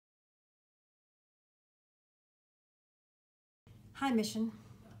Hi Mission.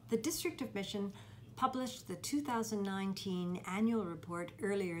 The District of Mission published the 2019 annual report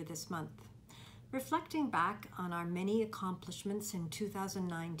earlier this month. Reflecting back on our many accomplishments in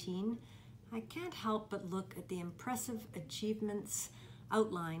 2019, I can't help but look at the impressive achievements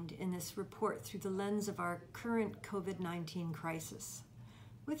outlined in this report through the lens of our current COVID-19 crisis.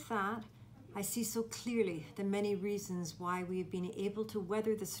 With that, I see so clearly the many reasons why we've been able to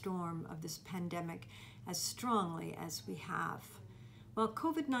weather the storm of this pandemic as strongly as we have. While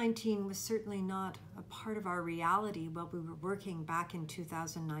COVID-19 was certainly not a part of our reality while we were working back in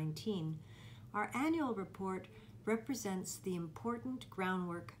 2019, our annual report represents the important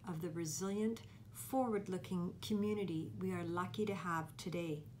groundwork of the resilient, forward-looking community we are lucky to have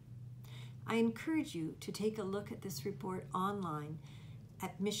today. I encourage you to take a look at this report online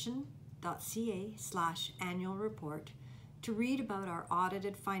at mission.ca/annual report to read about our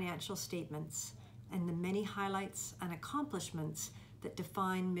audited financial statements and the many highlights and accomplishments that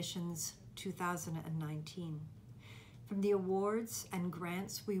define Mission's 2019. From the awards and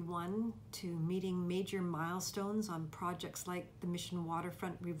grants we won to meeting major milestones on projects like the Mission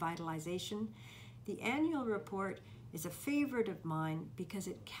Waterfront Revitalization, the annual report is a favorite of mine because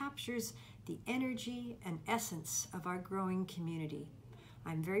it captures the energy and essence of our growing community.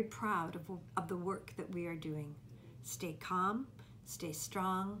 I'm very proud of the work that we are doing. Stay calm, stay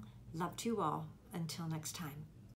strong, love to you all. Until next time.